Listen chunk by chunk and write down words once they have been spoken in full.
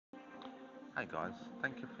Hey guys,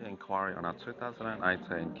 thank you for your inquiry on our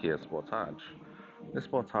 2018 Kia Sportage. This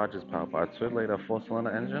Sportage is powered by a 2-litre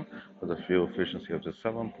 4-cylinder engine with a fuel efficiency of just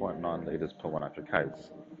 7.9 litres per 100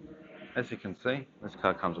 k's. As you can see, this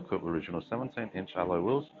car comes equipped with original 17-inch alloy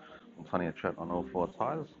wheels and plenty of tread on all 4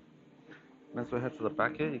 tyres. And as we head to the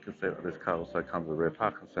back here, you can see that this car also comes with rear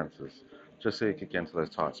parking sensors, just so you can get into those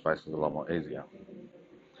tight spaces a lot more easier.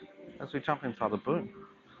 As we jump inside the boot,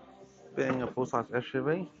 being a full-size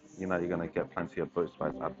SUV, you know you're going to get plenty of boot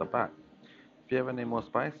space at the back. If you ever need more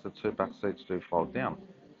space, the 2 back seats do fold down.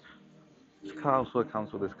 This car also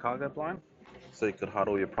comes with this cargo blind, so you could hide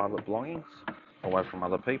all your private belongings away from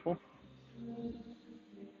other people.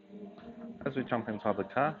 As we jump inside the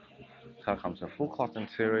car comes in full cloth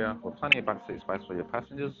interior with plenty of back seat space for your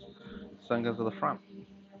passengers. Same goes to the front.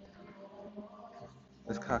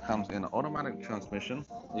 This car comes in an automatic transmission.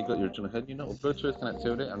 You've got your original head unit with Bluetooth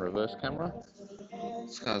connectivity and reverse camera.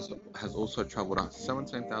 This car has also travelled at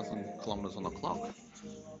 17,000 kilometres on the clock.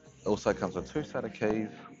 It also comes with 2 set of keys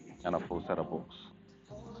and a full set of books.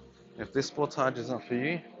 If this Sportage isn't for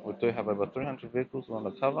you, we do have over 300 vehicles on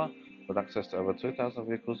the cover with access to over 2,000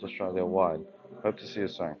 vehicles Australia-wide. Hope to see you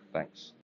soon. Thanks.